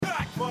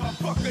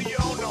Motherfucker, you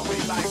don't know me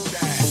like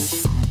that.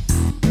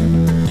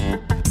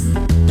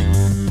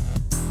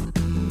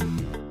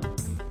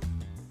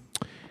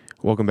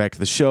 Welcome back to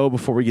the show.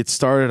 Before we get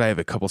started, I have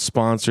a couple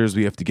sponsors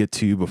we have to get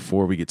to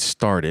before we get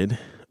started.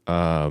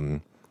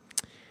 Guys,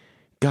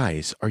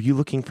 are you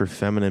looking for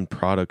feminine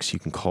products you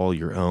can call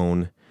your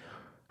own?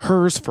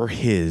 Hers for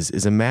His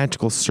is a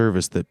magical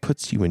service that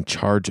puts you in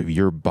charge of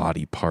your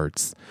body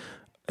parts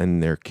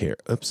and their care.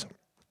 Oops.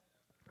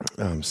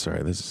 I'm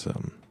sorry, this is the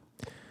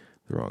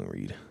wrong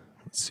read.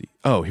 Let's see.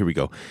 Oh, here we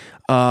go.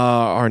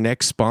 Our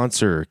next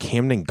sponsor,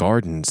 Camden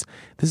Gardens.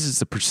 This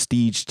is a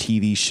prestige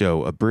TV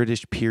show, a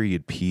British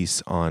period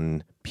piece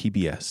on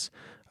PBS.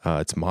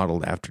 It's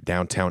modeled after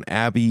Downton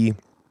Abbey.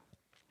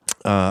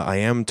 I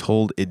am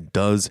told it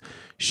does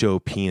show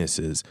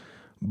penises,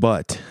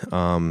 but,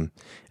 and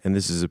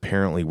this is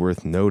apparently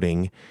worth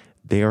noting,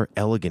 they are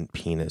elegant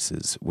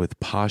penises with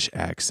posh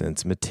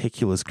accents,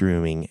 meticulous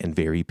grooming, and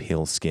very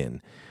pale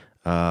skin.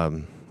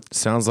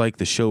 Sounds like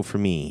the show for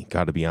me,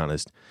 gotta be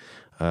honest.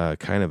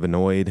 Kind of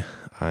annoyed.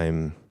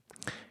 I'm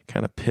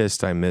kind of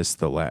pissed I missed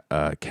the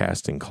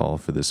casting call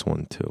for this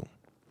one too.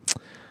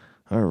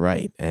 All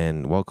right,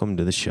 and welcome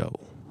to the show.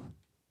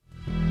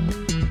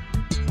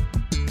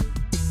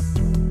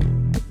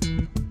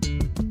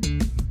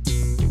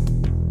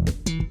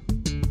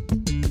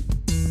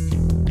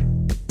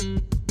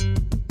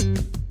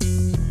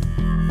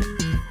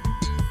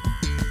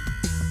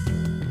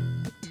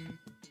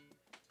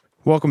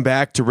 Welcome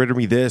back to Riddle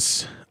Me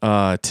This.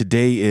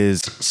 Today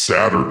is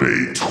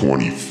Saturday,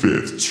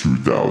 25th,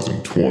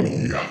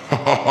 2020.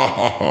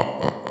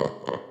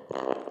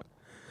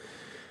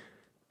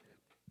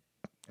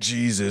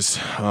 Jesus.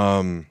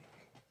 I'm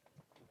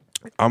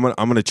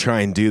gonna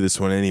try and do this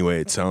one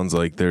anyway. It sounds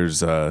like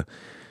there's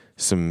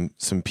some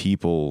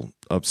people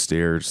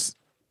upstairs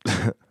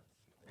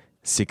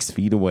 6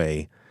 feet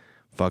away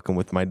fucking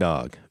with my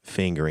dog,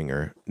 fingering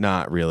her.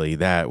 Not really.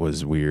 That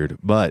was weird,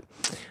 but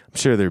I'm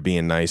sure they're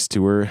being nice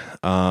to her.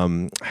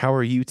 How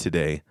are you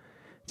today?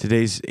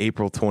 Today's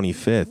April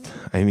 25th.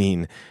 I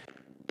mean,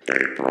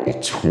 April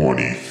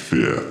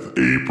 25th,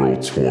 April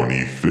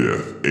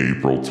 25th,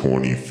 April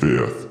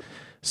 25th.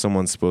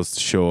 someone's supposed to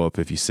show up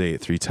if you say it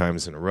 3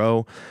 times in a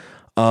row.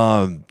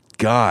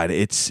 God,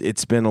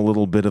 it's been a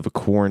little bit of a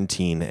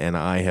quarantine, and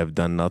I have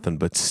done nothing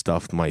but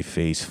stuffed my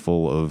face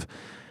full of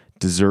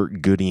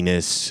dessert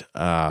goodiness,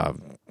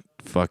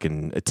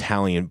 fucking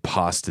Italian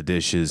pasta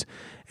dishes,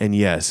 and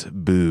yes,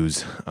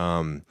 booze.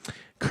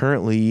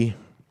 Currently,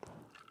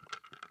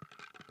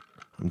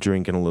 I'm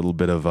drinking a little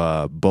bit of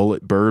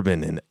Bullet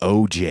Bourbon and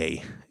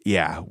OJ.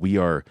 Yeah, we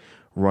are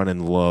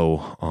running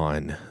low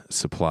on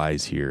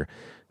supplies here,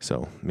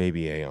 so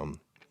maybe a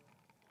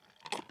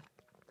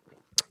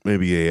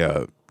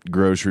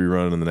grocery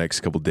run in the next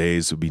couple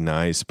days would be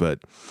nice. But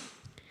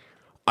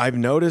I've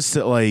noticed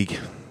that like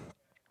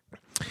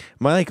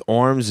my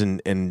arms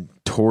and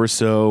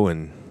torso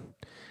and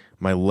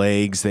my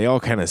legs, they all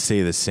kind of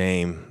say the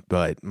same,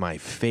 but my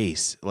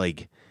face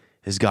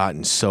has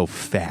gotten so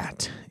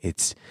fat.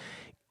 It's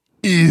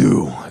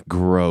ew,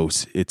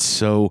 gross. It's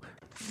so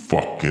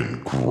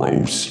Fucking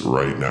gross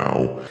right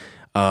now.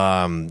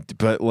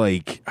 but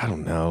I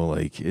don't know,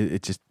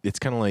 it's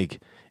kind of like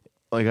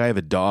I have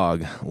a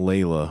dog,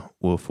 Layla,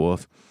 woof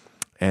woof,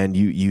 and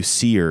you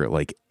see her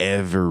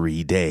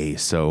every day,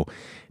 so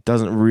it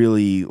doesn't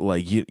really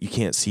you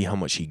can't see how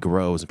much he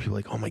grows, and people are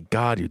like, oh my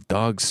God, your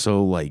dog's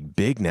so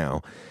big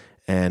now.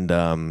 And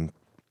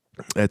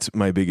that's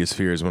my biggest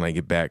fear is when I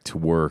get back to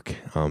work,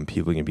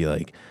 people can be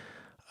like,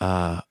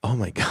 oh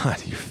my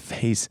God, your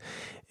face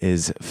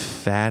is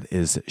fat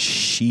as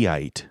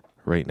Shiite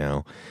right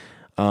now.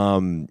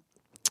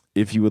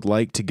 If you would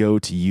like to go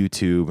to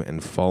YouTube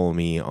and follow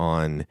me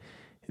on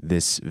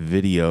this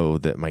video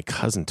that my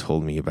cousin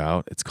told me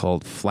about, it's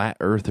called Flat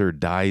Earther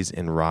Dies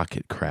in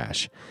Rocket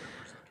Crash.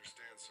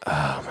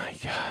 Oh my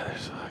God,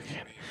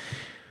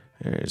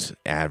 there's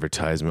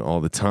advertisement all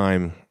the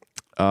time.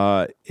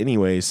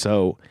 Anyway,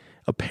 so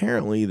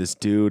apparently this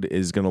dude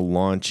is going to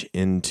launch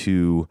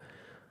into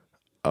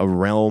a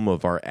realm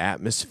of our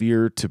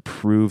atmosphere to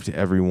prove to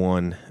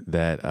everyone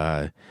that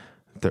the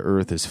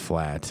earth is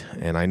flat.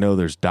 And I know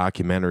there's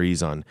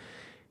documentaries on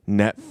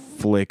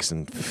Netflix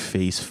and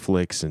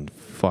Faceflix and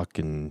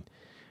fucking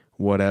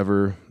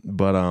whatever,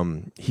 but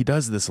he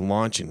does this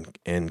launch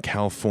in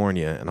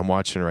California, and I'm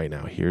watching it right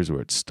now. Here's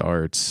where it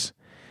starts.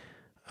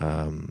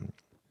 3,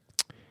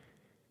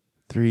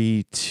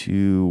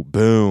 2,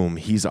 boom,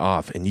 he's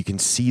off, and you can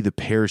see the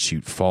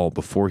parachute fall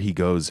before he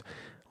goes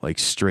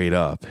straight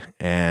up,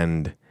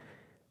 and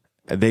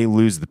they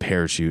lose the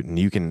parachute, and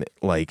you can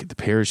the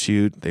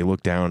parachute, they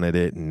look down at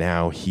it, and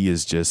now he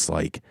is just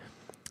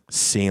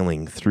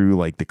sailing through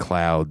the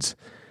clouds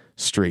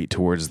straight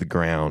towards the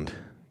ground.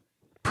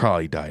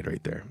 Probably died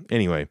right there.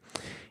 Anyway,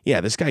 yeah,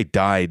 this guy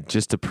died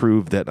just to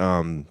prove that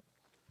the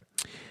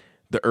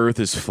earth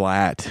is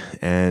flat,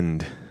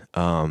 and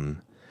that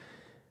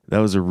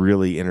was a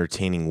really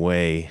entertaining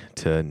way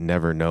to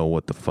never know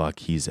what the fuck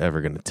he's ever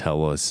going to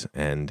tell us,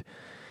 and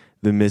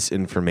the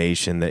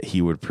misinformation that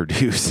he would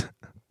produce.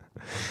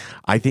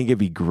 I think it'd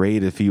be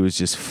great if he was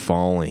just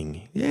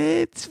falling.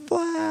 It's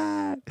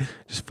flat.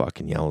 Just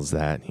fucking yells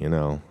that, you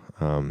know.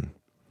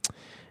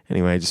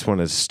 Anyway, I just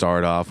wanted to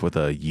start off with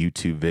a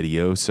YouTube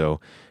video, so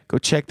go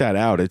check that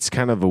out. It's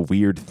kind of a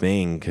weird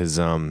thing because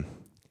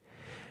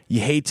you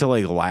hate to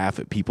like laugh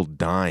at people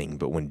dying,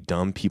 but when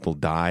dumb people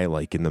die,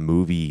 like in the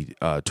movie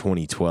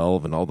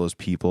 2012, and all those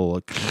people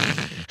like,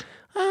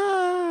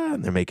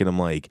 and they're making them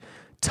like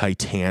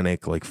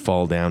Titanic, like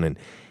fall down and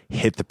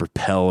hit the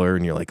propeller,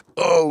 and you're like,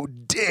 oh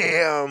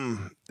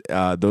damn.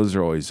 Those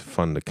are always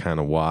fun to kind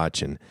of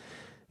watch, and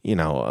you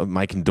know,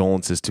 my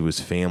condolences to his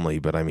family,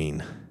 but I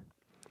mean,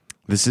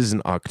 this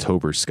isn't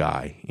October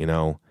Sky, you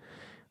know.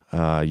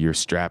 You're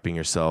strapping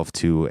yourself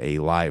to a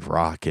live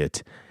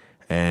rocket,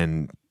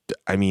 and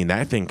I mean,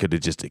 that thing could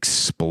have just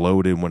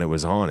exploded when it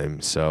was on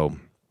him. So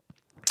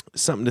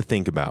something to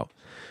think about.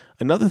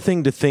 Another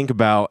thing to think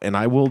about, and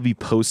I will be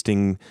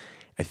posting,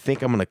 I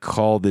think I'm going to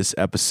call this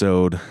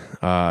episode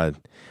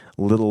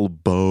Little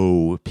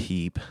Bo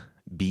Peep,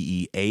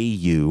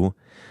 Beau,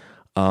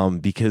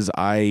 because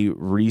I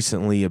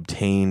recently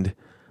obtained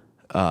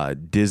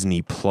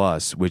Disney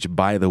Plus, which,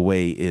 by the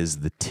way, is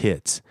the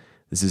tits.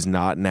 This is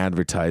not an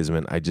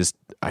advertisement.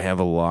 I have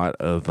a lot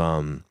of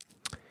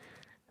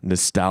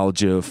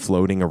nostalgia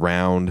floating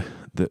around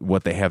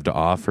what they have to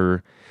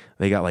offer.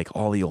 They got like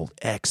all the old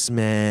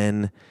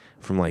X-Men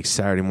from like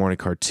Saturday morning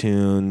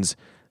cartoons.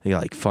 They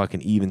got like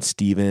fucking Even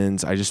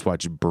Stevens. I just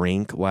watched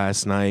Brink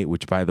last night,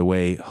 which, by the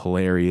way,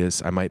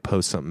 hilarious. I might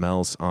post something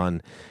else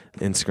on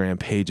the Instagram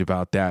page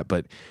about that.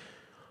 But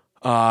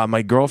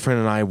my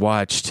girlfriend and I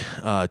watched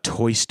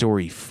Toy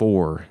Story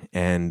 4,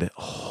 and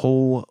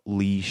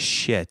holy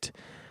shit,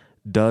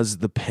 does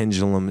the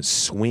pendulum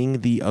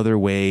swing the other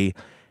way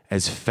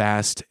as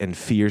fast and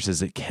fierce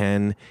as it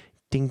can.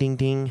 Ding, ding,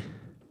 ding.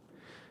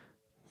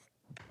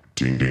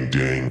 Ding, ding,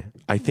 ding.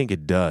 I think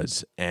it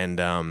does. And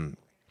I'm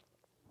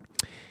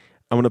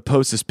going to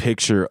post this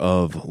picture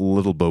of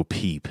Little Bo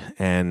Peep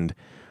and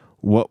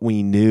what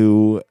we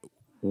knew,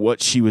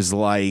 what she was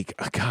like.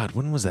 Oh, God,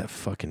 when was that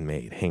fucking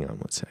made? Hang on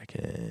 1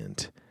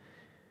 second.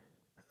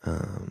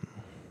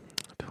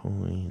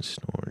 Toy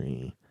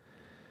Story.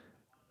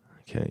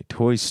 Okay,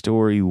 Toy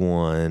Story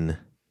 1.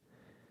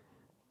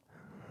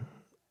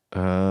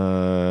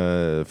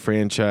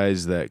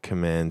 Franchise that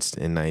commenced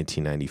in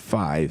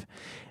 1995,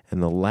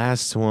 and the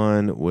last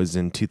one was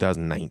in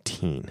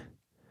 2019.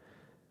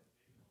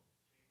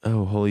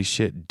 Oh, holy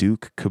shit.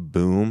 Duke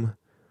Kaboom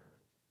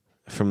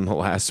from the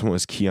last one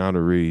was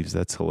Keanu Reeves.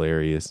 That's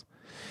hilarious.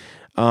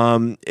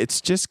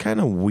 It's just kind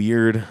of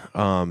weird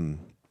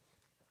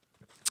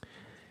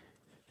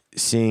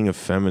seeing a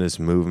feminist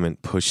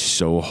movement push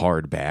so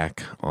hard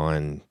back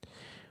on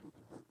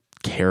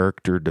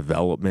character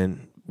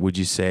development, would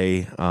you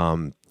say?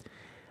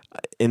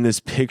 In this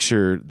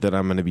picture that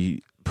I'm going to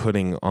be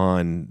putting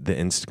on the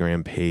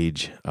Instagram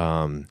page,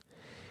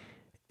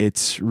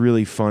 it's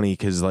really funny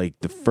because like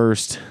the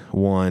first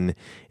one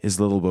is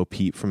Little Bo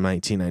Peep from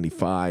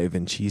 1995,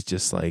 and she's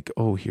just like,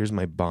 oh, here's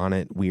my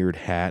bonnet, weird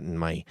hat, and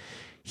my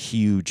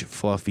huge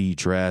fluffy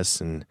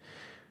dress, and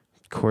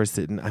of course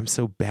I'm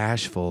so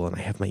bashful, and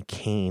I have my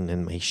cane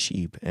and my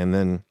sheep. And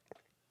then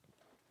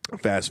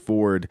fast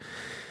forward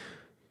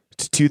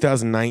to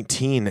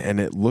 2019, and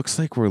it looks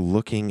like we're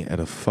looking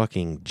at a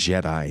fucking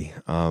Jedi.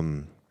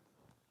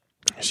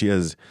 She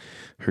has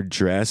her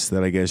dress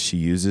that I guess she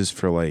uses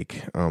for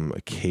like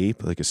a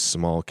cape, like a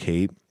small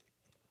cape.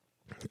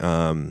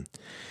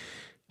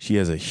 She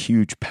has a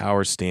huge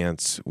power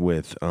stance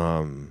with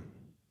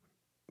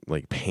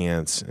like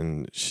pants,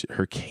 and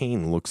her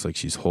cane looks like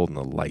she's holding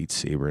a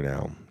lightsaber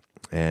now.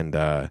 And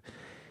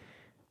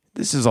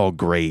this is all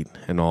great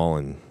and all,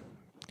 and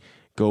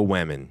go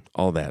women,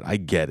 all that. I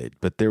get it.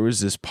 But there was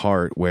this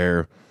part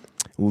where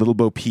Little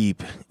Bo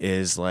Peep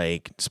is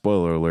like,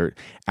 spoiler alert,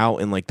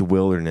 out in like the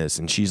wilderness,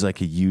 and she's like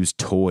a used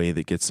toy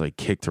that gets like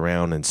kicked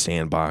around in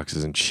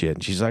sandboxes and shit.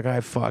 And she's like, I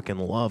fucking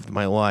loved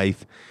my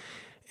life.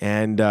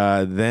 And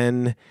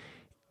then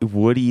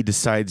Woody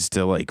decides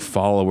to like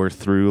follow her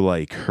through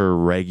like her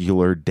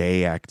regular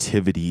day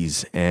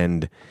activities,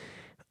 and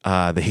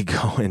they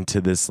go into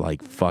this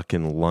like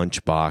fucking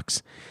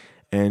lunchbox,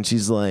 and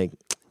she's like,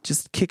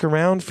 just kick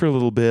around for a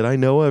little bit. I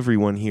know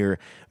everyone here.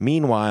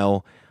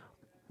 Meanwhile,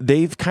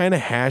 they've kind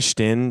of hashed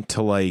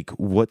into like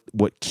what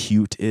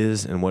cute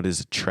is and what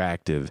is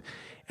attractive.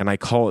 And I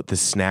call it the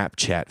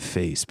Snapchat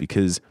face,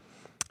 because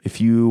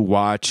if you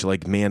watch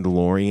like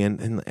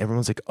Mandalorian, and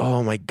everyone's like,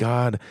 oh my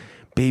God,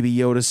 Baby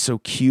Yoda's so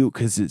cute,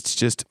 because it's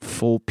just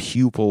full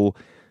pupil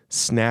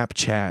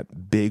Snapchat,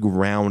 big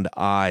round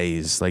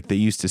eyes. Like they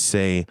used to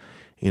say,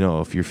 you know,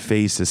 if your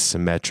face is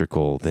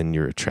symmetrical, then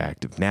you're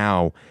attractive.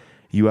 Now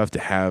you have to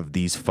have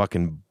these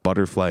fucking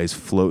butterflies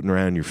floating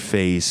around your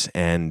face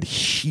and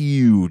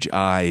huge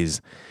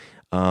eyes.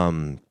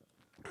 You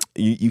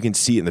can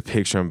see it in the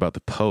picture I'm about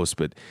to post,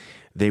 but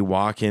they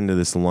walk into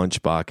this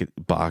lunch box.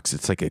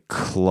 It's like a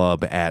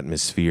club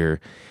atmosphere.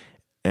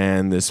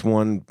 And this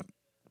one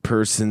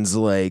person's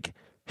like,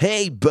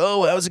 hey,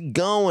 Bo, how's it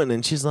going?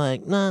 And she's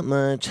like, not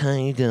much. How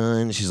you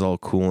doing? She's all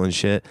cool and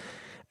shit.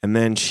 And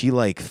then she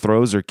like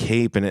throws her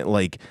cape and it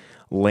like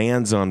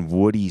lands on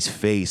Woody's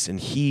face. And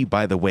he,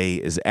 by the way,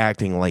 is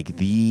acting like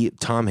the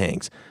Tom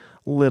Hanks,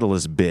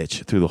 littlest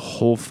bitch through the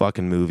whole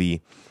fucking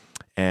movie.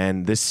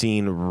 And this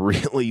scene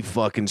really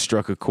fucking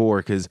struck a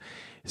chord because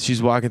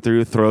she's walking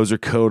through, throws her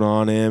coat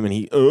on him, and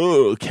he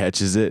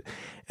catches it.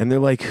 And they're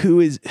like, who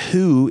is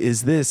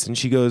this? And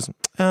she goes,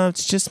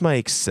 it's just my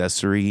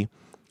accessory.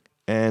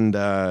 And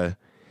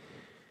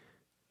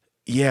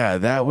yeah,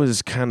 that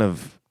was kind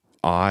of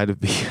odd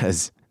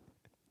because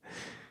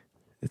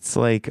it's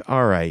like,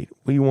 all right,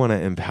 we want to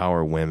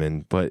empower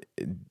women, but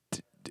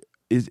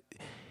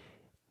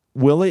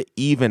will it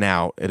even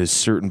out at a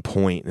certain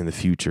point in the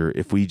future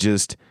if we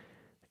just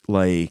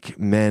like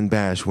men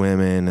bash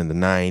women in the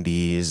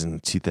 90s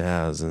and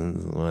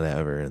 2000s,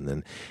 whatever, and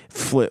then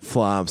flip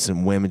flops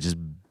and women just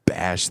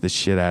bash the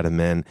shit out of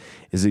men?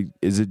 Is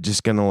it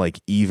just gonna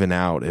like even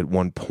out at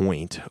one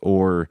point,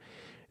 or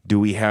do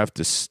we have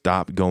to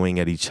stop going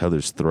at each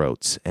other's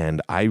throats?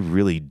 And I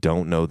really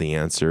don't know the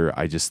answer.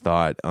 I just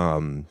thought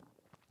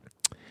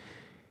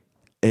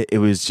it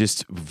was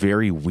just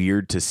very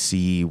weird to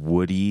see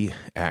Woody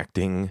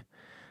acting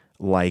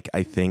like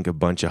I think a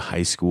bunch of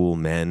high school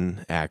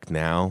men act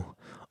now.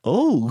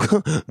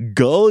 Oh,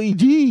 golly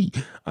gee.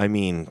 I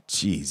mean,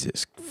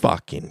 Jesus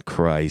fucking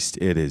Christ.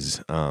 It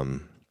is,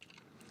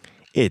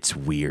 it's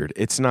weird.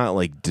 It's not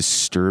like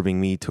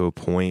disturbing me to a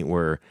point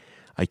where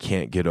I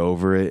can't get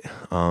over it.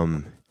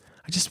 I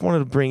just wanted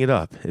to bring it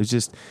up. It was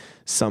just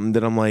something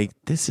that I'm like,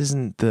 this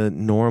isn't the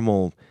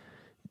normal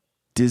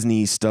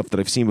Disney stuff that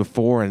I've seen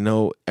before. I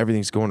know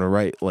everything's going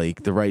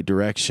the right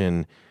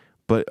direction,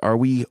 but are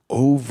we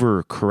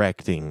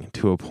overcorrecting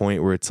to a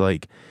point where it's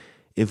like,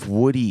 if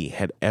Woody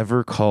had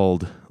ever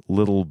called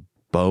little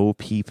Bo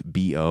Peep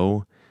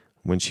B-O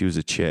when she was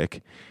a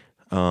chick,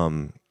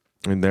 and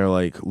they're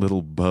like,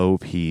 little Bo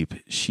Peep,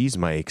 she's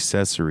my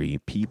accessory,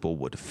 people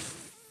would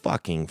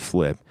fucking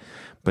flip.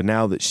 But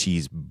now that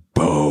she's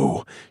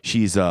Bo,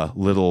 she's a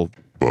little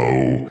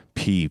Bo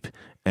Peep,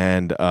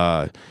 and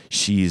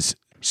she's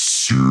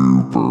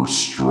super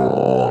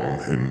strong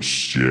and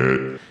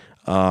shit.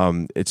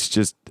 it's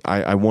just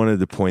I wanted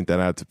to point that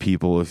out to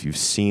people. If you've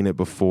seen it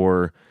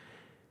before,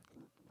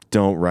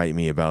 don't write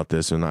me about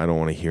this, and I don't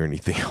want to hear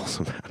anything else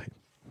about it.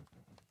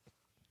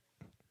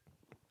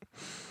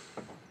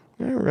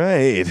 All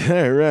right.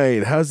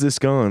 How's this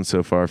going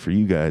so far for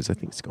you guys? I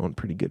think it's going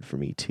pretty good for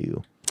me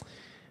too.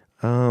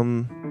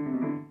 Oh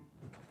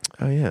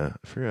yeah,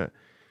 I forgot.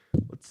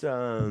 Let's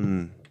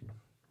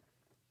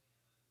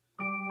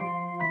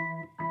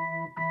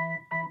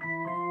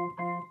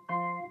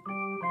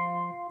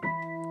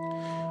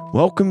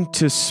welcome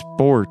to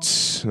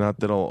sports. Not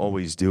that I'll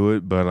always do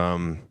it, but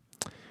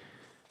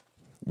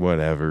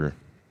whatever.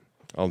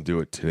 I'll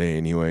do it today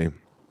anyway.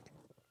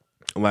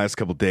 The last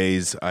couple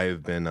days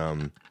I've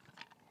been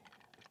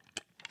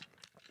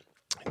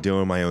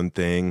doing my own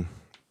thing,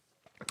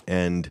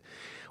 and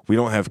we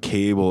don't have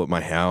cable at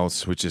my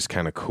house, which is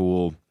kind of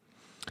cool.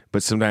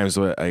 But sometimes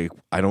I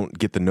don't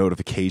get the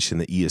notification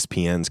that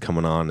ESPN's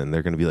coming on, and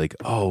they're going to be like,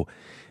 "Oh,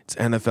 it's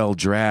NFL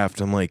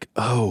draft." I'm like,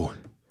 "Oh,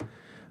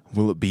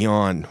 will it be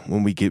on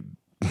when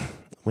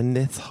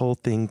this whole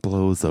thing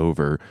blows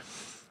over?"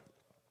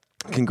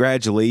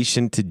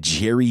 Congratulations to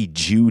Jerry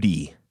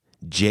Jeudy,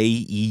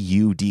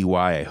 Jeudy.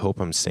 I hope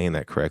I'm saying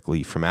that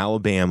correctly. From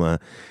Alabama,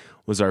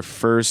 was our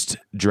first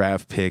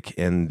draft pick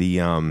in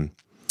the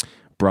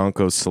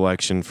Broncos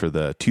selection for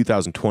the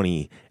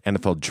 2020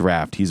 NFL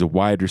draft. He's a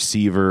wide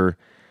receiver.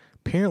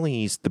 Apparently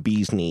he's the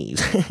bee's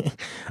knees.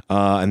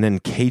 And then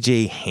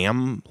KJ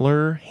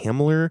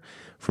Hamler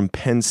from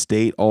Penn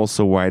State,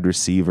 also wide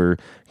receiver.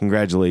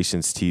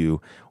 Congratulations to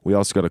you. We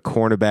also got a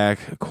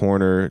cornerback, a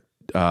corner,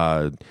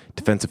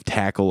 defensive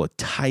tackle, a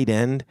tight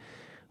end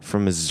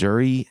from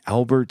Missouri,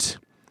 Albert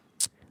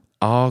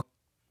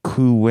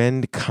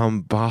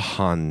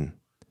Akwena-Kahaban.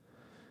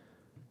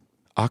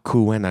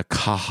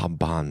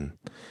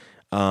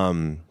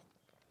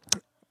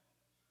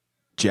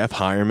 Jeff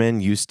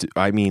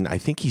Hireman I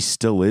think he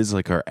still is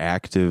like our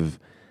active,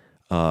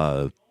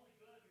 oh,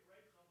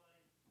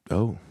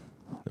 there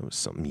was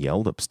something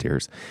yelled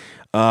upstairs.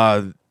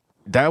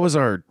 That was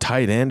our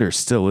tight end, or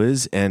still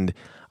is. And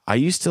I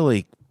used to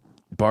like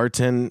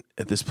bartend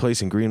at this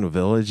place in Greenwood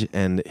Village,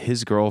 and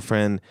his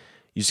girlfriend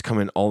used to come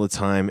in all the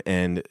time.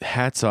 And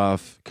hats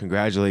off,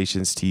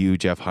 congratulations to you,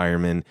 Jeff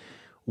Hireman.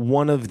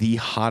 One of the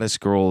hottest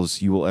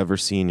girls you will ever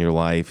see in your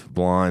life.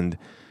 Blonde,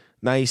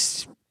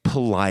 nice,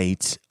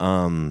 polite.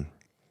 Yeah,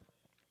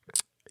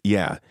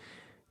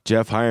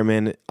 Jeff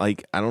Hireman.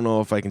 Like, I don't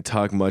know if I can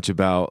talk much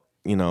about,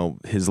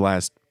 his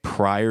last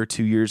prior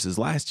 2 years. His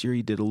last year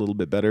he did a little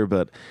bit better,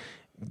 but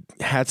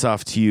hats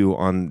off to you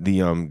on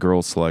the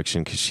girl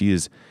selection, because she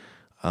is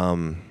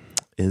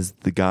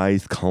the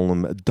guys call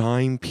him a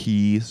dime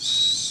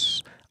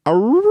piece.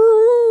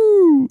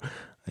 Aroo!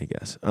 I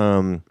guess.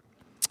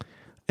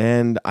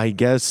 And I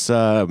guess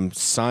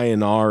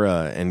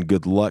sayonara and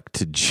good luck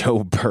to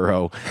Joe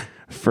Burrow,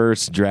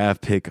 first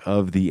draft pick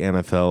of the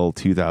NFL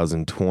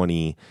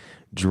 2020.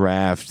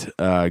 draft.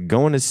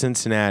 Going to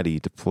Cincinnati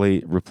to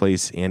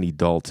replace Andy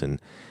Dalton.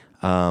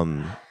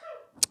 God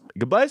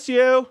bless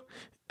you.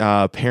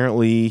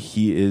 Apparently,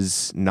 he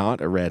is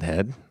not a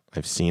redhead.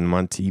 I've seen him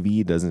on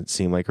TV. Doesn't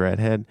seem like a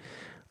redhead.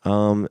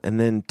 And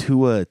then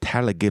Tua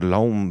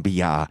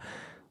Tagovailoa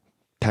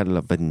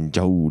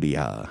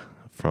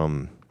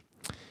from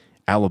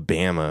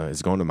Alabama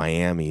is going to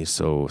Miami.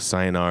 So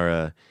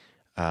sayonara,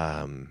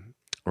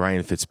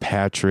 Ryan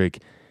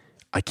Fitzpatrick.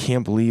 I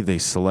can't believe they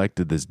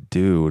selected this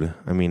dude.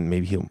 I mean,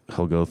 maybe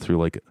he'll go through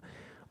like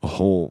a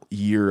whole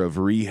year of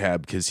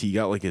rehab because he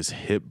got like his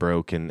hip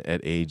broken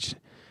at age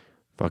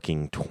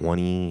fucking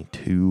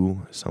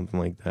 22, something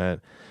like that.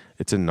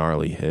 It's a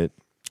gnarly hit.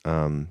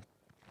 Go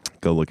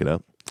look it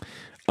up.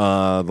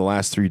 The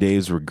last 3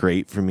 days were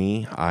great for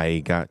me.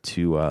 I got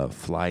to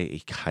fly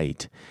a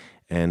kite.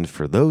 And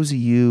for those of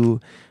you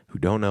who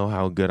don't know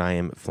how good I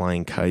am at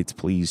flying kites,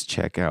 please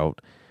check out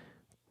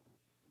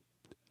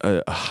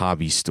a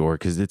hobby store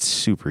because it's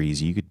super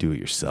easy. You could do it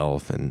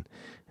yourself and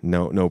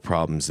no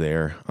problems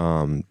there.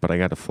 But I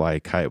got to fly a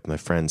kite with my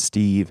friend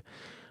Steve.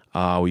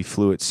 We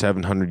flew at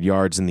 700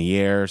 yards in the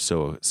air,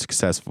 so a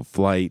successful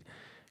flight.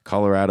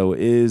 Colorado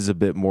is a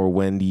bit more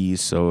windy,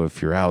 so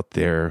if you're out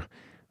there,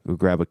 go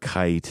grab a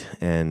kite,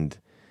 and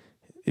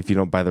if you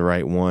don't buy the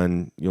right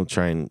one, you'll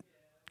try and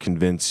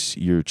convince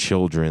your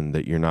children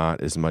that you're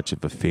not as much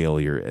of a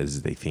failure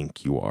as they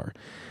think you are.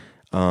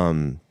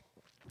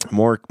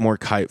 More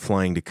kite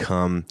flying to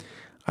come.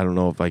 I don't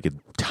know if I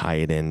could tie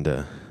it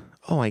into,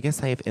 I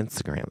guess I have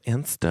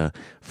Insta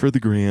for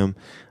the gram.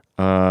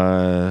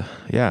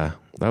 Yeah,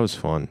 that was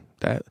fun.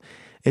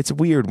 It's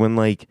weird when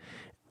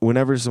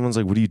whenever someone's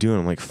like, what are you doing?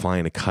 I'm like,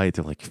 flying a kite.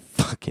 They're like,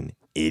 fucking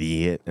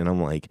idiot. And I'm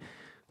like,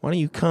 why don't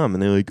you come?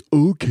 And they're like,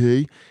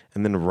 okay.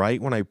 And then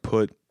right when I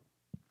put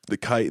the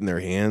kite in their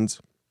hands,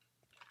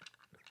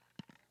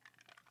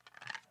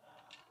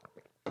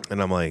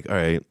 and I'm like, all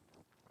right,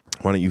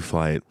 why don't you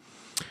fly it?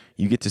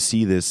 You get to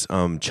see this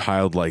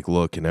childlike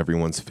look in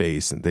everyone's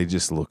face, and they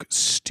just look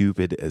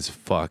stupid as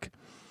fuck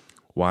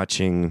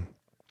watching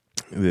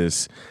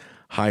this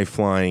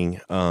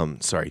high-flying,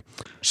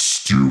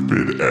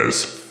 Stupid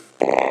as fuck.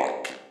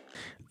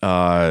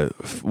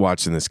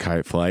 Watching this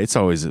kite fly. It's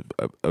always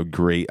a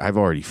great... I've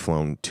already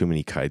flown too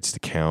many kites to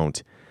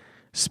count.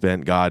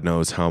 Spent God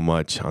knows how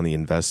much on the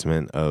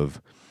investment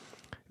of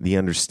the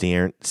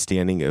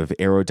understanding of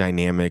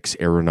aerodynamics,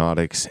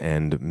 aeronautics,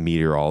 and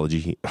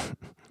meteorology.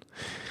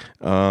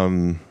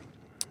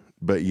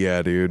 But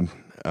yeah, dude,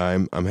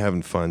 I'm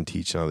having fun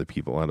teaching other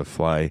people how to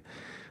fly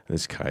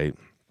this kite.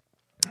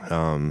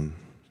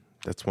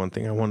 That's one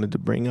thing I wanted to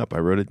bring up. I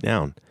wrote it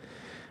down.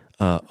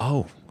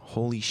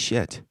 Holy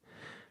shit.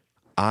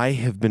 I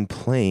have been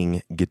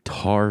playing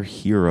Guitar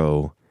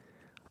Hero.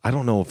 I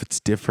don't know if it's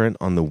different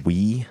on the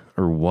Wii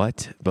or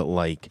what, but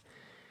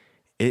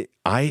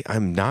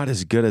I'm not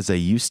as good as I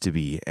used to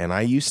be. And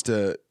I used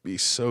to be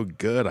so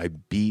good. I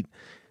beat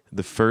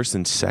the first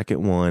and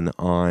second one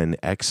on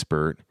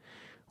Expert,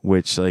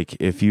 which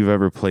if you've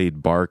ever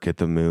played Bark at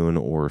the Moon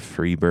or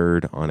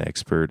Freebird on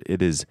Expert,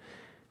 it is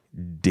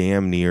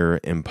damn near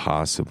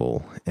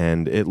impossible.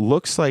 And it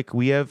looks like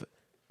we have...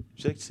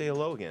 Would you like to say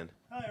hello again?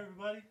 Hi,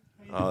 everybody.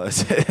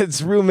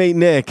 It's roommate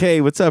Nick.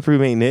 Hey, what's up,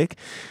 roommate Nick?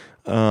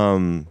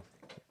 Layla's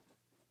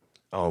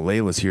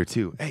here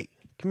too. Hey,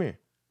 come here.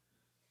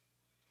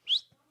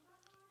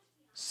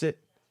 Sit.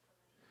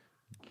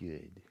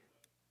 Good.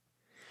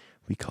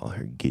 We call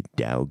her Good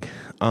Dog.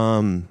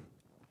 Where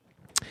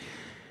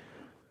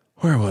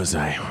was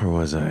I?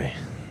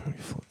 Let me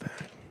flip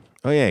back.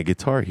 Oh yeah,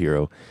 Guitar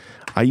Hero.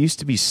 I used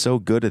to be so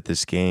good at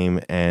this game,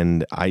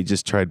 and I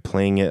just tried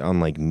playing it on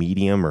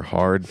medium or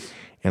hard,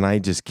 and I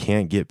just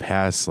can't get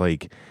past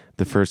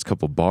the first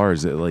couple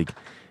bars.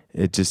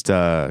 It just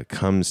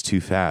comes too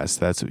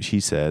fast. That's what she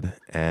said.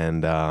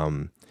 And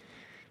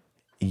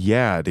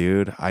yeah,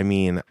 dude. I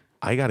mean,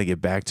 I got to get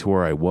back to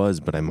where I was,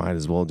 but I might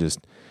as well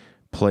just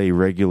play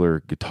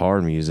regular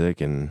guitar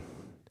music and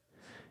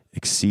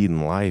exceed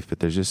in life. But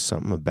there's just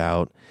something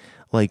about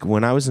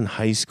when I was in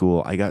high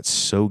school, I got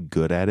so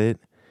good at it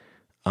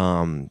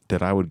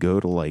that I would go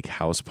to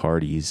house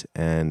parties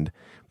and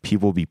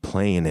people would be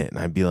playing it, and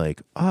I'd be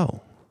like,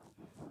 oh,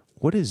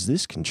 what is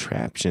this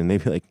contraption?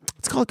 They'd be like,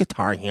 it's called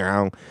Guitar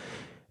Hero.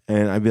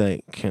 And I'd be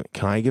like, can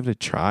I give it a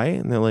try?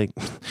 And they're like,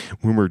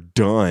 when we're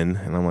done.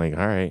 And I'm like,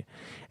 all right.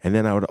 And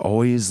then I would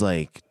always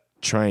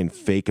try and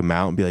fake them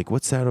out and be like,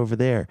 what's that over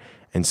there?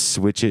 And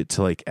switch it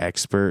to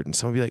Expert. And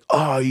someone would be like,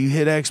 oh, you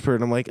hit Expert.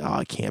 And I'm like, oh,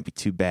 it can't be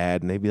too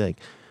bad. And they'd be like,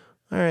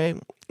 all right.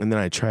 And then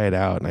I'd try it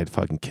out and I'd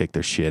fucking kick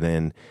their shit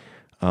in.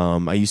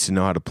 I used to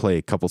know how to play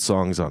a couple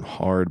songs on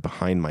hard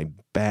behind my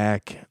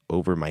back,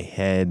 over my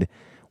head,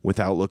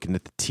 without looking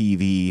at the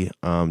TV,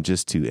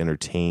 just to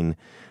entertain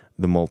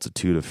the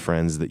multitude of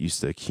friends that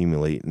used to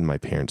accumulate in my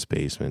parents'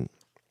 basement.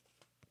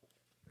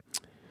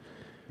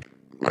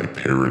 My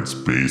parents'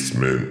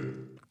 basement.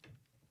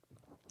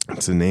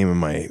 It's the name of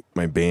my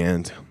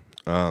band.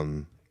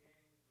 Can't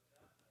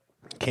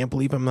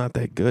believe I'm not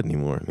that good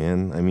anymore,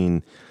 man. I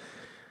mean,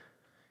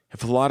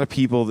 if a lot of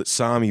people that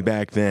saw me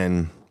back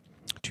then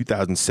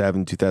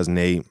 2007,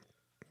 2008,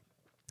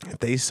 if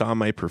they saw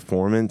my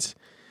performance,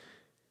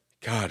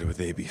 God, would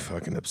they be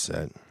fucking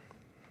upset.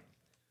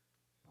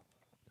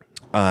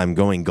 I'm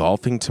going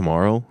golfing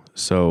tomorrow,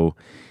 so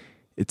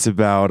it's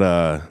about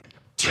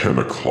 10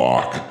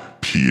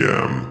 o'clock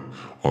p.m.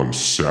 on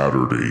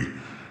Saturday,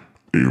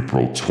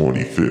 April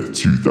 25th,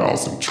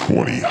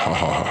 2020. Ha ha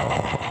ha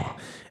ha ha.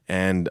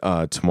 and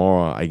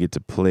tomorrow I get to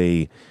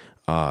play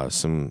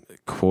some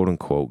quote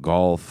unquote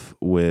golf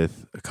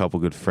with a couple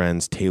good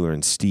friends, Taylor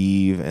and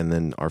Steve, and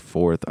then our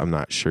fourth, I'm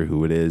not sure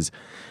who it is.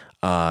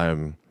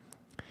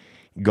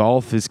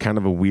 Golf is kind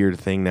of a weird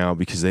thing now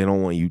because they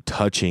don't want you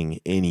touching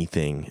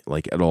anything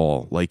like at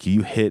all. Like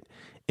you hit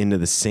into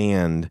the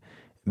sand,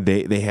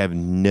 they have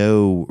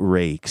no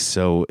rakes.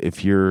 So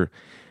if you're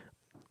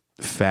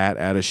fat,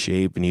 out of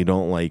shape, and you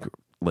don't like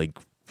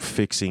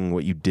fixing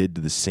what you did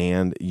to the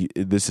sand,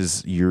 this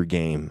is your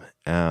game.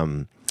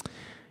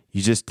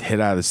 You just hit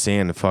out of the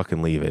sand and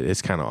fucking leave it.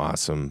 It's kind of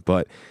awesome.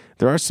 But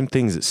there are some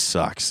things that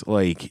sucks.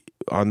 Like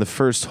on the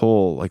first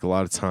hole, like a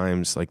lot of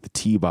times, like the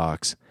tee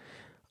box,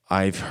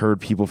 I've heard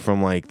people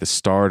from like the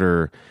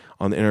starter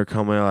on the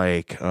intercom,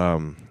 like,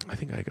 I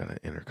think I got an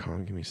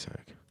intercom. Give me a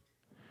sec.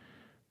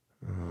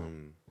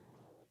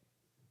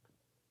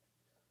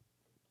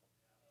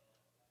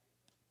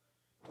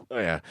 Oh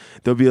yeah.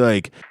 They'll be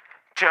like,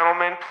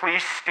 gentlemen,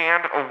 please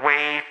stand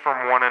away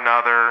from one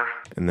another.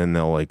 And then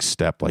they'll like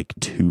step like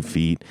 2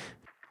 feet.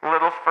 A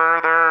little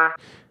further.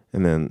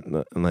 And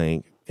then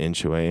like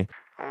inch away.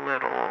 A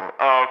little.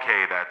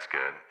 Okay, that's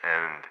good.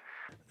 And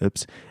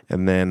oops.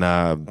 And then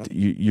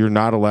you're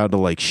not allowed to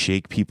like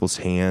shake people's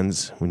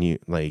hands when you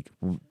like,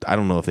 I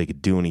don't know if they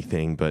could do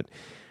anything, but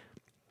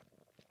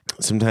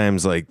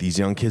sometimes like these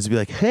young kids will be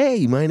like,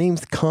 hey, my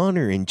name's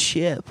Connor and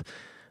Chip.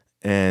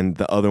 And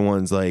the other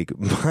one's like,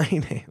 my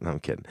name. No, I'm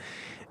kidding.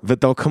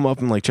 But they'll come up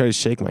and like try to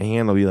shake my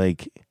hand. I'll be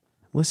like,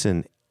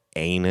 listen,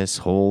 anus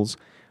holes,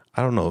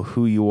 I don't know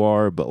who you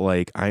are, but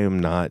like I am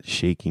not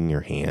shaking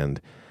your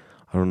hand.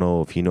 I don't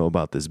know if you know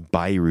about this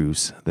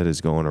virus that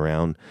is going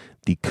around.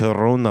 The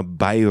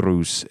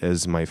coronavirus,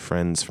 as my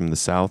friends from the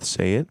South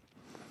say it.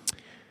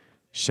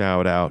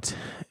 Shout out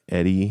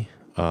Eddie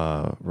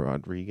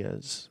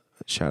Rodriguez.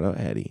 Shout out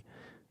Eddie.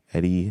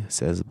 Eddie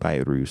says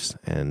virus,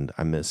 and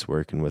I miss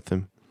working with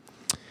him.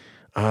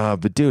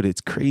 But dude, it's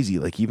crazy.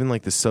 Like even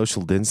like the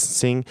social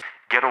distancing.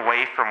 Get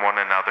away from one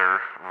another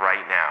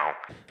right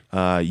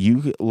now.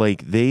 You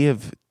like they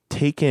have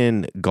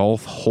taken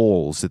golf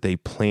holes that they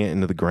plant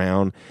into the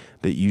ground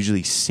that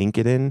usually sink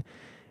it in,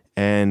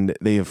 and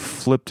they have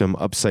flipped them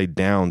upside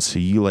down so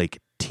you like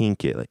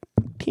tink it, like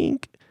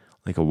tink,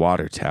 like a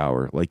water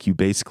tower. Like you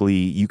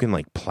can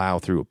like plow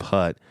through a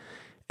putt,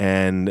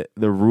 and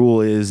the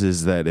rule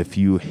is that if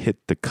you hit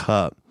the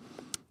cup,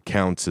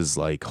 counts as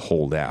like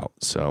hold out.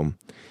 So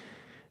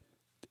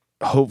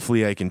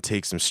hopefully I can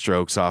take some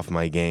strokes off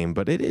my game,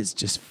 but it is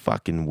just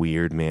fucking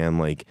weird, man.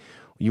 Like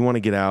you want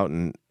to get out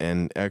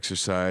and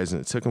exercise, and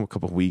it took them a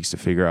couple of weeks to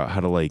figure out how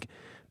to like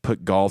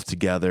put golf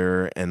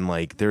together, and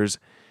like there's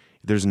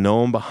no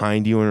one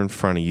behind you or in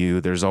front of you.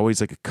 There's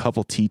always like a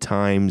couple tee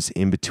times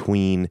in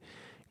between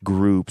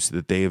groups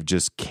that they have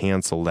just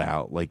canceled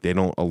out. Like they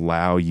don't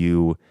allow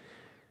you.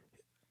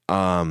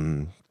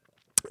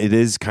 It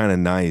is kind of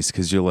nice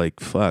because you're like,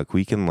 fuck,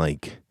 we can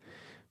like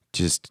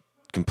just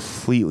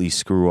completely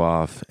screw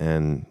off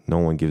and no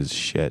one gives a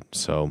shit.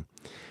 So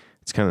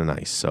it's kind of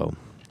nice. So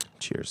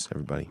cheers,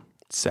 everybody.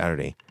 It's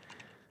Saturday.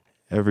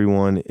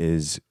 Everyone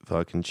is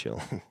fucking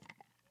chill.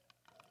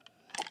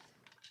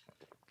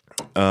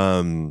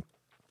 I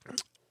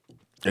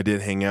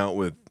did hang out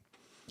with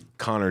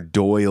Connor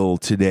Doyle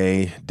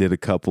today, did a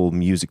couple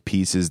music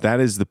pieces. That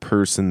is the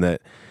person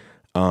that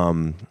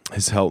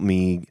has helped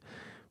me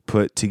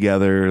put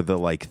together the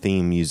like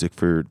theme music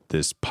for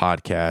this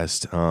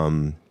podcast.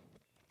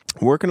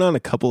 Working on a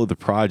couple of the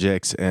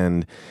projects,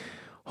 and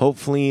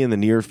hopefully in the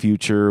near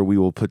future we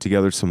will put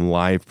together some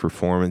live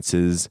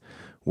performances,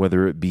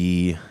 whether it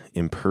be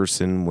in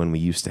person when we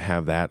used to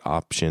have that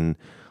option,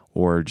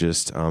 or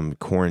just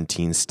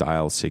quarantine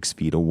style 6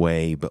 feet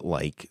away, but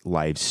like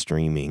live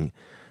streaming.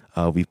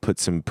 We've put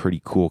some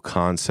pretty cool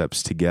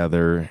concepts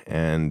together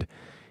and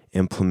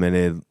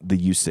implemented the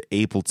use of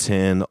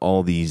Ableton,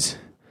 all these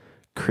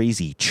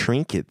crazy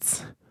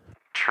trinkets.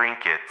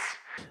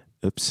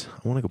 Oops,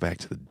 I want to go back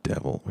to the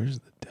devil. Where's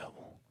the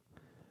devil?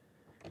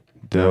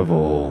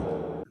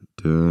 Devil.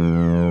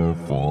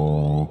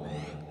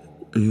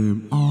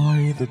 Am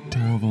I the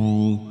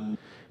devil?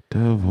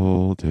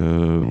 Devil.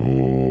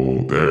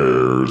 Oh,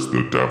 there's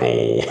the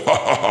devil.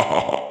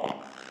 I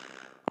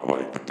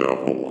like the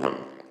devil one.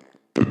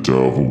 The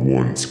devil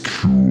one's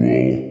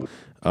cool.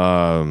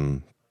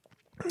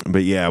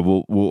 But yeah,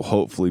 we'll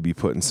hopefully be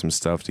putting some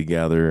stuff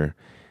together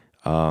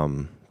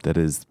that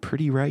is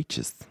pretty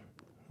righteous.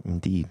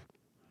 Indeed.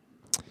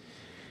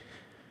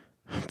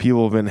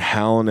 People have been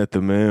howling at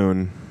the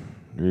moon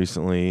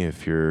recently.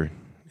 If you're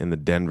in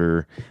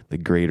the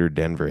greater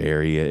Denver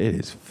area, it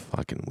is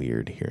fucking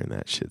weird hearing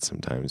that shit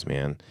sometimes,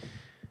 man.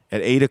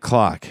 At 8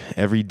 o'clock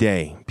every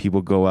day,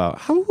 people go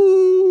out,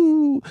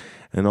 hoo,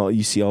 and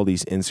you see all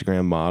these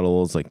Instagram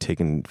models like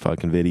taking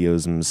fucking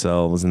videos of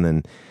themselves, and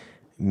then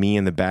me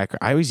in the background.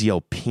 I always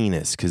yell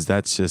penis because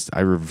that's just, I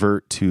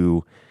revert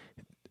to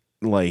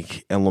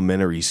like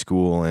elementary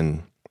school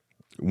and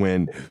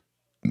when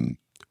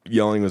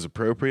yelling was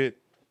appropriate.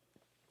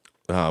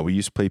 We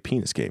used to play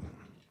penis game.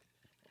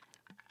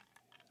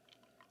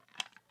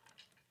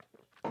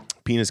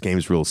 Penis game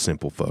is real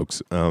simple,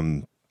 folks.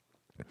 You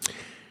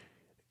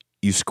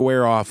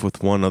square off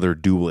with one other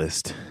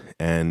duelist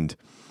and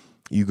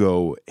you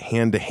go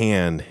hand to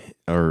hand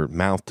or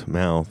mouth to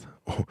mouth.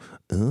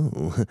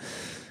 Oh.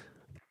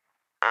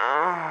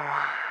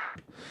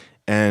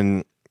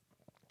 And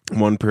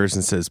one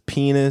person says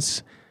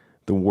penis,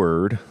 the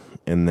word,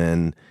 and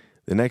then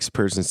the next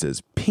person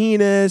says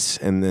penis,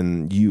 and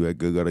then you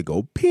gotta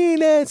go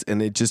penis,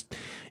 and it just,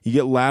 you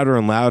get louder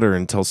and louder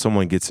until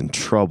someone gets in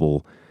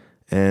trouble.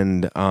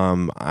 And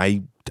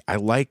I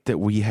like that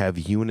we have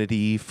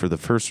unity for the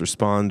first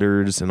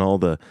responders and all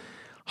the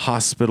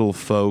hospital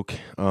folk.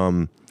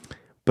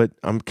 But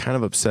I'm kind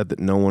of upset that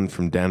no one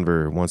from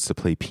Denver wants to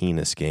play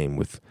penis game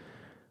with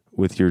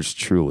yours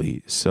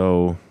truly.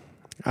 So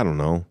I don't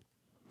know.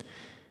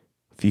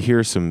 If you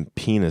hear some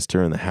penis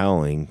during the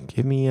howling,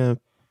 give me a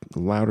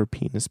louder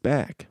penis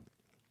back.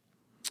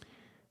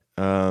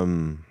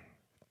 I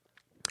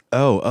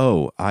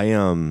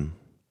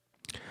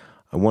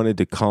wanted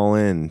to call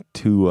in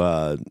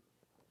to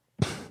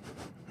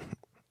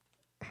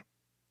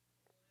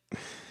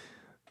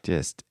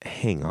just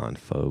hang on,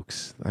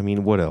 folks. I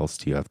mean, what else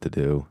do you have to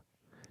do?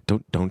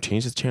 Don't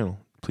change the channel.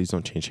 Please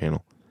don't change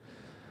channel.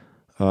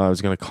 I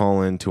was going to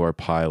call in to our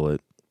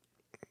pilot.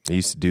 I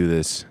used to do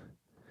this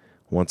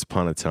once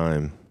upon a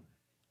time.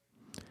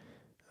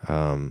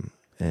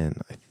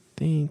 And I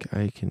think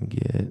I can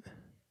get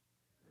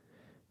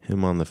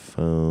him on the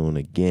phone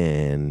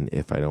again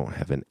if I don't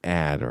have an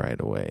ad right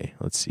away.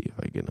 Let's see if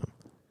I get him.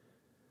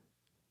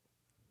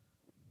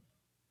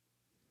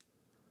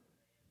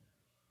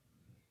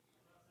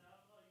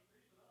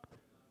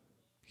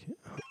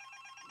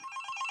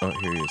 Oh,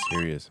 here he is.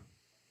 Here he is.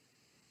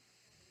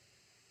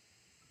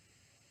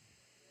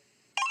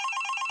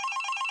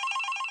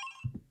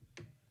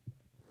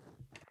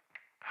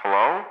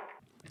 Hello?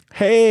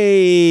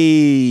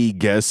 Hey,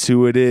 guess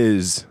who it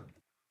is?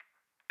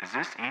 Is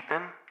this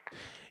Ethan?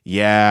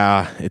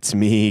 Yeah, it's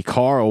me,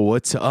 Carl.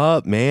 What's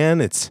up,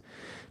 man?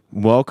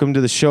 Welcome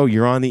to the show.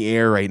 You're on the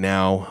air right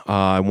now.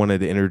 I wanted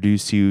to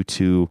introduce you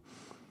to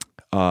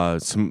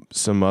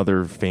some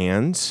other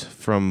fans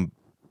from,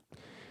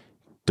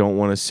 don't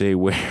want to say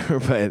where,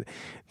 but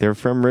they're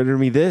from Ritter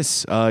Me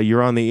This.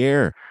 You're on the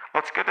air.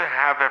 Well, it's good to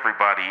have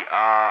everybody.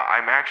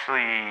 I'm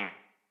actually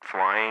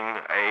flying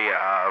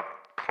a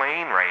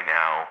plane right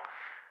now.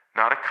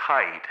 Not a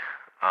kite,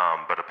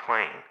 but a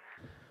plane.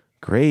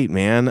 Great,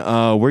 man.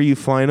 Where are you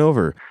flying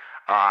over?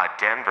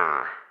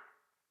 Denver,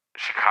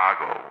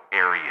 Chicago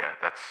area.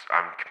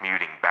 I'm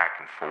commuting back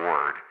and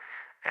forward.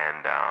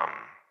 And,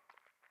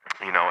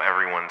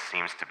 everyone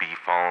seems to be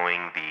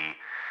following the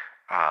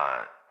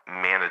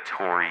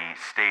mandatory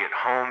stay at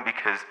home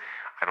because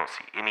I don't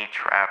see any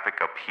traffic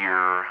up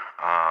here.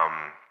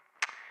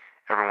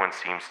 Everyone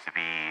seems to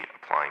be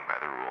applying by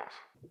the rules.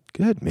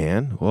 Good,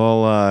 man.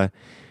 Well,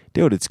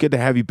 dude, it's good to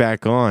have you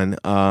back on.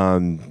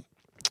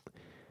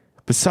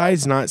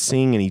 Besides not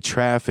seeing any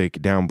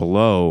traffic down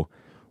below,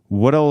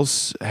 what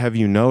else have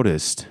you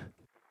noticed?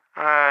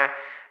 I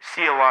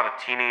see a lot of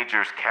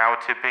teenagers cow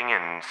tipping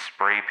and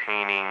spray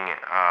painting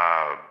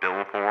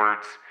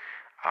billboards.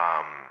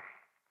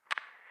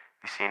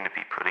 They seem to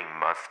be putting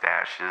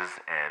mustaches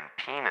and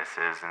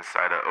penises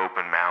inside of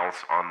open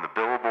mouths on the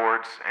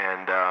billboards,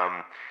 and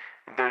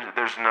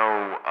there's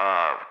no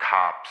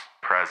cops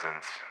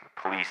presence,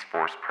 police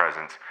force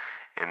presence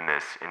in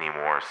this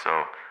anymore.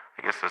 So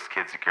I guess those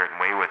kids are getting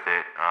away with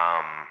it.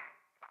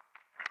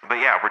 But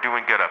yeah, we're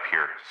doing good up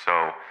here.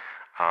 So,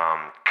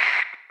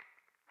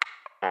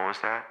 what was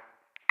that?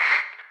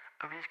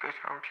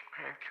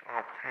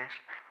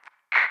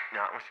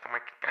 Not with my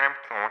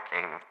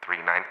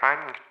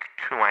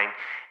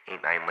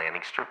 395-2989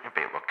 landing strip.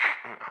 Look.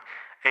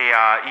 Hey,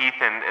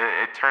 Ethan,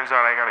 it turns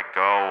out I gotta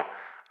go.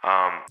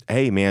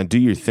 Hey, man, do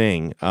your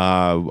thing.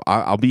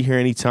 I'll be here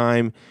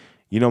anytime.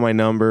 You know my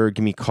number.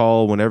 Give me a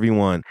call whenever you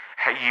want.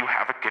 Hey, you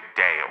have a good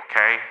day,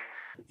 okay?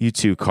 You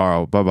too,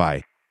 Carl.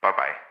 Bye-bye.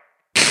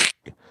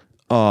 Bye-bye.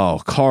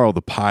 Oh, Carl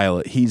the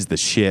pilot. He's the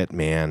shit,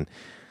 man.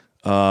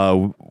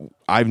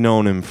 I've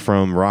known him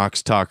from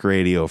Rocks Talk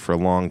Radio for a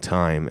long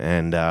time,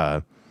 and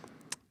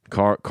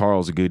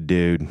Carl's a good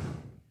dude.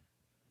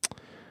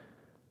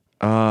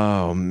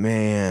 Oh,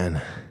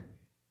 man.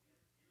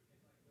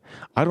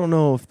 I don't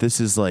know if this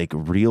is like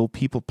real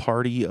people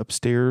party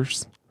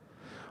upstairs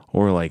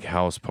or like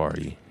house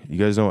party. You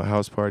guys know what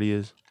house party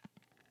is?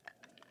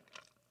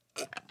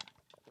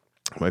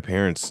 My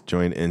parents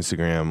joined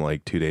Instagram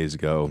like 2 days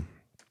ago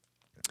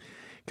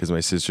because my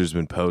sister's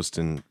been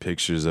posting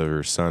pictures of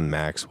her son,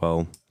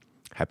 Maxwell.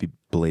 Happy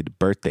belated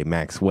birthday,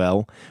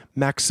 Maxwell.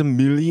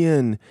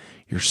 Maximilian,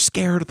 you're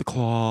scared of the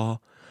claw.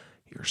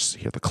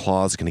 The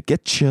claw's gonna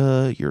get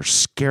you. You're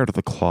scared of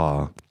the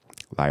claw.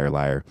 Liar,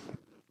 liar.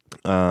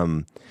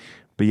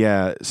 But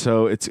yeah,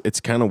 so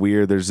it's kind of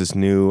weird. There's this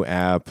new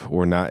app,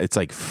 or not. It's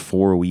like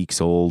 4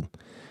 weeks old,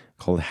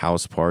 called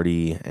House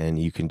Party, and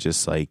you can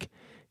just like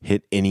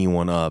hit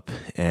anyone up,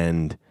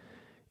 and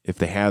if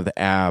they have the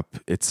app,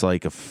 it's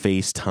like a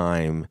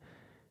FaceTime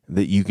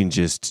that you can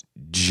just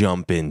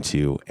jump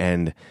into.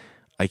 And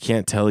I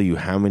can't tell you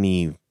how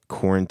many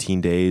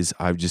quarantine days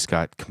I've just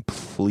got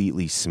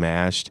completely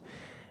smashed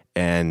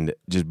and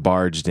just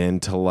barged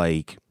into,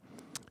 like,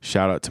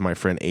 shout out to my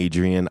friend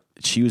Adrian.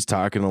 She was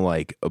talking to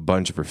like a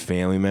bunch of her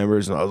family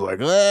members, and I was like,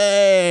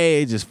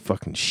 hey, just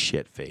fucking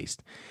shit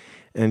faced.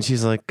 And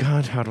she's like,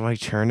 God, how do I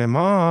turn him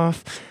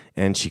off?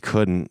 And she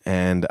couldn't.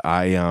 And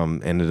I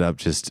ended up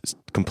just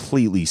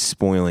completely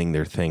spoiling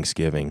their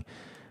Thanksgiving.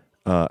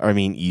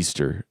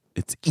 Easter.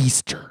 It's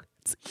Easter.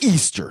 It's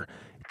Easter.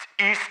 It's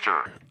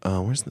Easter.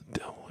 Where's the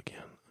devil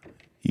again?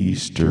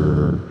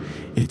 Easter.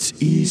 It's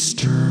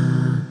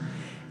Easter.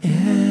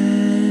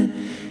 And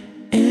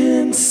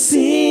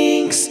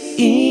sings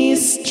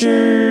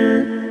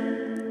Easter.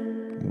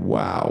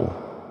 Wow.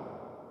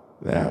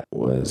 That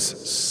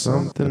was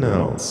something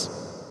else.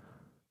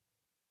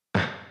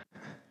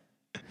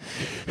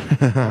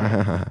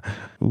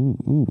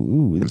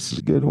 Ooh, this is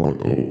a good one.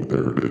 Oh,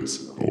 there it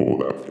is. Oh,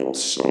 that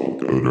feels so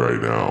good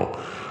right now.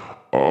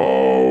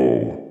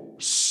 Oh,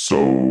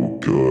 so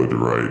good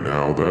right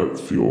now. That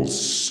feels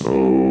so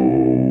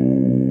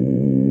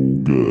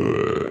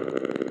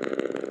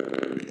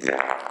good.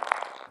 Yeah.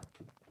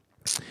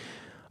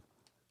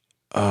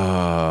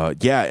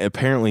 Yeah,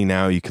 apparently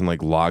now you can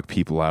like lock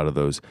people out of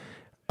those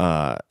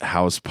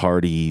house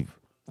party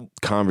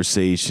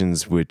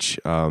conversations, which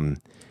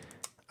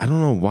I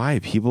don't know why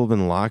people have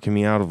been locking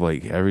me out of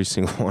like every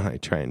single one I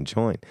try and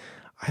join.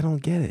 I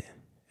don't get it.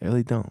 I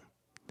really don't.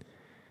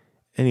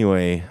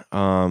 Anyway,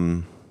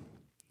 that's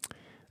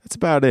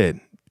about it.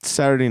 It's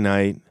Saturday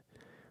night.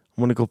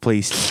 I'm gonna go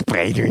play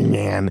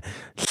Spider-Man.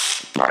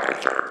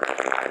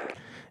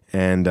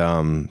 And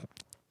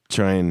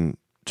try and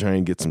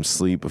get some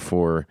sleep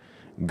before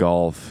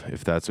golf,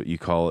 if that's what you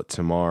call it,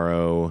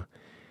 tomorrow.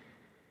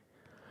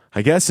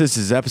 I guess this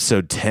is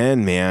episode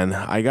 10, man.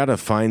 I gotta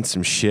find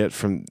some shit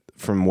from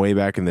way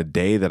back in the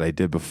day that I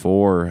did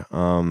before.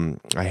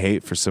 I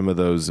hate for some of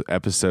those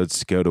episodes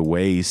to go to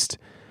waste,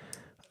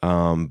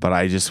 but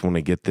I just want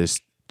to get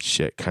this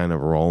shit kind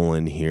of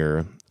rolling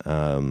here.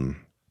 Go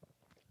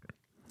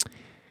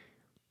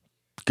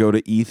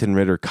to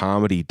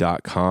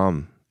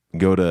EthanRitterComedy.com.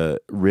 Go to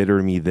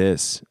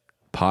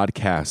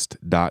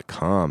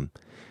RitterMeThisPodcast.com.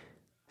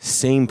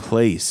 Same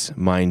place,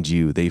 mind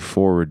you. They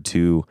forward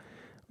to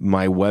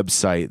my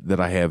website that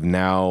I have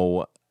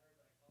now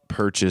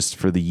purchased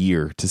for the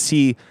year to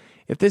see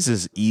if this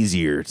is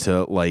easier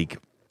to, like,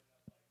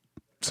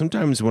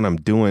 sometimes when I'm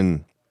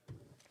doing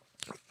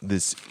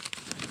this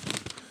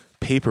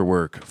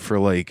paperwork for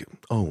like,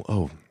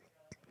 Little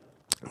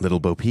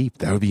Bo Peep,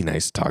 that would be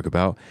nice to talk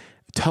about.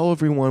 Tell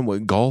everyone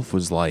what golf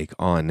was like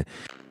on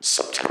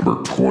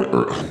September 20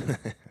 or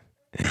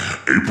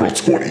April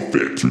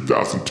 25th,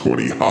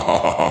 2020.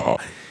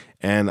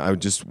 And I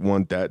just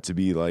want that to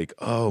be like,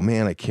 oh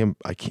man, I can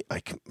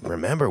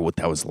remember what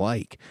that was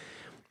like.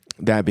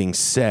 That being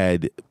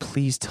said,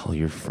 please tell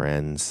your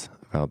friends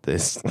about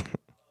this.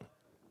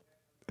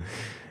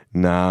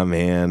 Nah,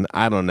 man,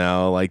 I don't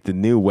know. Like, the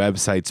new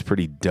website's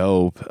pretty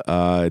dope.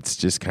 It's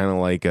just kind of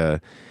like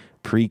a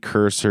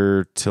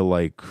precursor to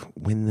like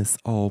when this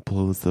all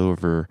blows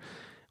over,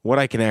 what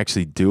I can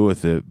actually do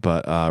with it.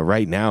 But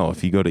right now,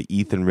 if you go to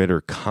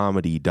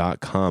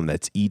EthanRitterComedy.com,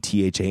 that's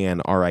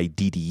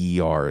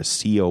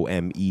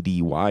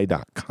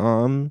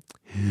EthanRitterComedy.com,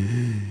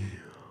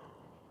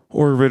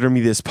 or Ritter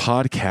Me This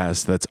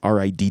Podcast, that's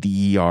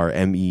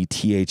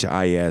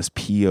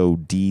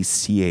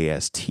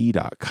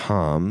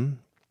RitterMeThisPodcast.com.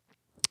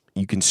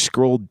 You can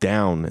scroll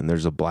down and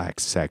there's a black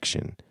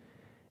section,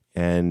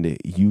 and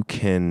you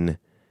can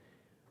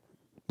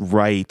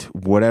write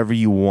whatever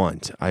you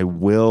want. I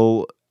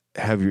will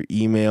have your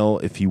email.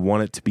 If you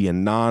want it to be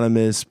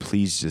anonymous,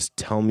 please just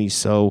tell me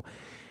so.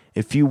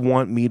 If you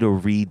want me to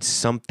read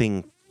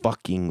something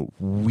fucking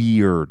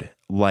weird,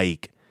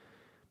 like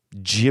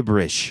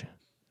gibberish,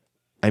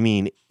 I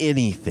mean,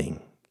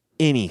 anything.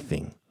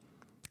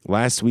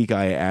 Last week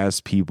I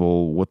asked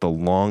people what the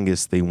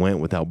longest they went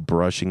without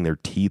brushing their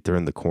teeth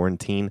during the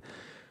quarantine.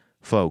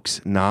 Folks,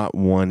 not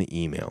one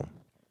email.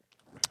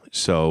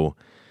 So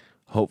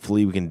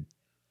hopefully we can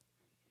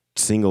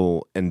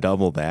single and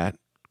double that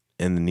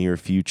in the near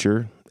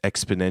future.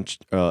 Exponents.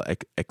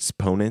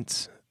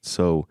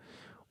 So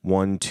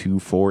 1, 2,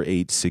 4,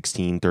 8,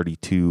 16,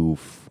 32,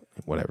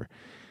 whatever.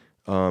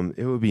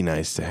 It would be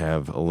nice to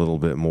have a little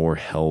bit more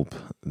help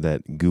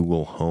that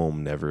Google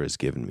Home never has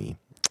given me.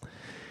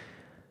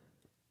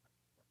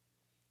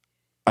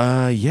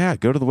 Yeah,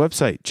 go to the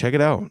website. Check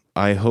it out.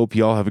 I hope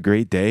y'all have a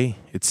great day.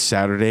 It's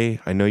Saturday.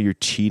 I know you're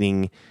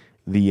cheating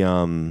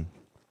the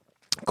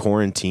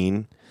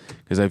quarantine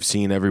because I've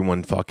seen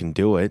everyone fucking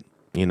do it,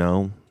 you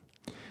know.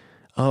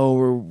 Oh,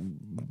 we're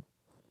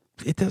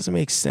it doesn't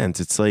make sense.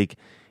 It's like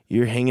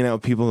you're hanging out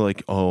with people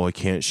like, oh, I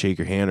can't shake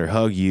your hand or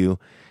hug you.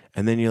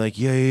 And then you're like,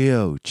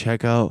 yo,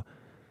 check out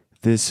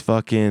this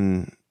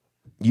fucking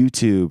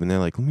YouTube. And they're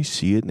like, let me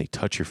see it. And they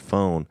touch your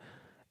phone.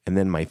 And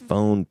then my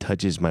phone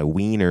touches my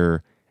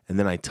wiener. And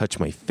then I touch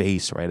my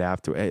face right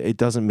after. It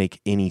doesn't make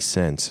any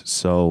sense.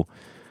 So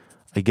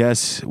I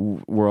guess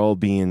we're all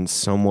being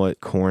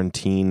somewhat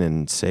quarantined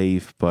and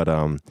safe. But,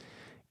 God,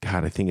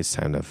 I think it's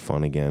time to have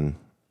fun again.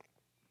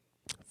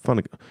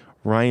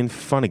 Ryan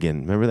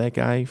Funnigan. Remember that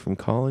guy from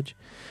college?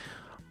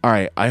 All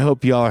right. I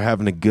hope y'all are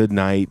having a good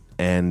night.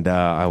 And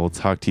I will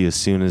talk to you as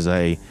soon as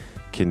I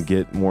can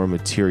get more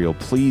material.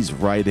 Please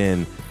write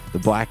in the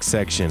black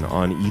section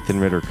on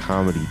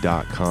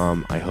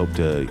EthanRitterComedy.com. I hope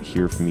to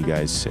hear from you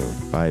guys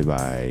soon.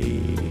 Bye-bye.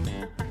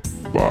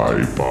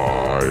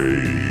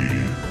 Bye-bye.